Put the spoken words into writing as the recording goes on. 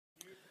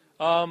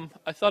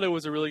I thought it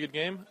was a really good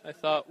game. I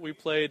thought we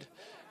played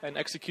and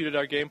executed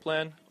our game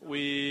plan.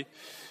 We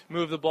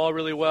moved the ball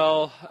really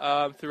well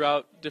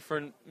throughout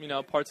different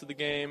parts of the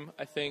game.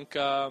 I think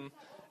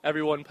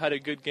everyone had a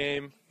good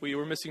game. We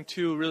were missing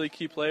two really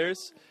key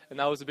players, and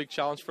that was a big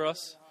challenge for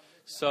us.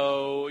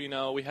 So,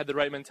 we had the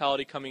right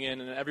mentality coming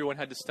in, and everyone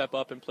had to step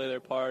up and play their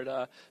part.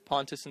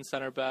 Pontus in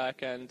center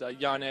back and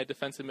Janne at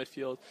defensive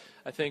midfield.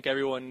 I think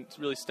everyone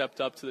really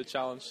stepped up to the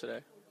challenge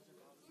today.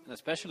 And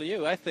especially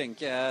you, I think.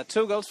 2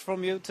 goals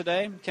from you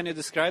today. Can you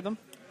describe them?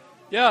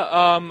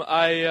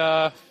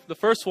 Yeah, the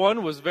first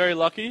one was very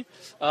lucky.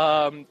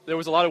 There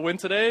was a lot of wind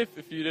today,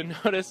 if you didn't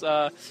notice,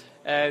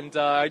 and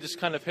I just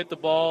kind of hit the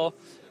ball,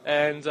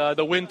 and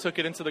the wind took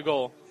it into the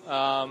goal.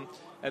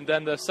 And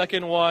then the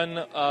second one,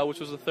 which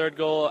was the third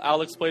goal,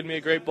 Alex played me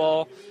a great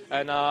ball,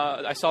 and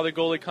I saw the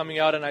goalie coming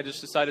out, and I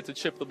just decided to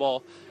chip the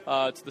ball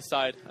to the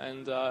side,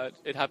 and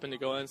it happened to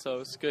go in, so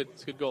it's good.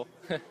 It's a good goal.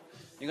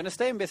 You're going to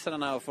stay in Bissau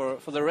now for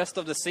the rest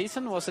of the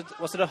season. Was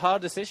it a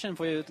hard decision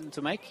for you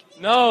to make?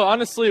 No,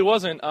 honestly, it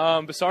wasn't.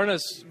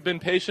 Bisarna's been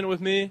patient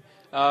with me.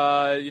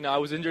 I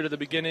was injured at the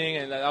beginning,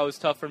 and that was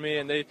tough for me,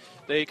 and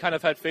they kind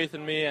of had faith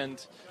in me, and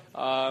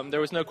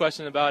there was no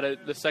question about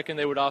it. The second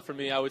they would offer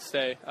me, I would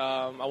stay.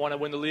 I want to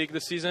win the league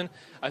this season.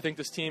 I think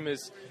this team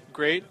is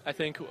great. I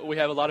think we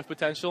have a lot of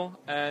potential,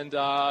 and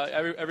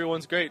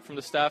everyone's great, from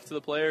the staff to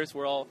the players.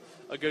 We're all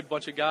a good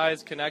bunch of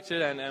guys,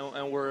 connected,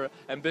 and we're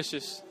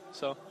ambitious,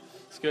 so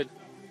it's good.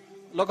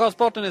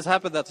 Lokalsporten is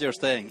happy that you're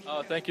staying.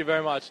 Oh, thank you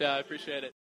very much. Yeah, I appreciate it.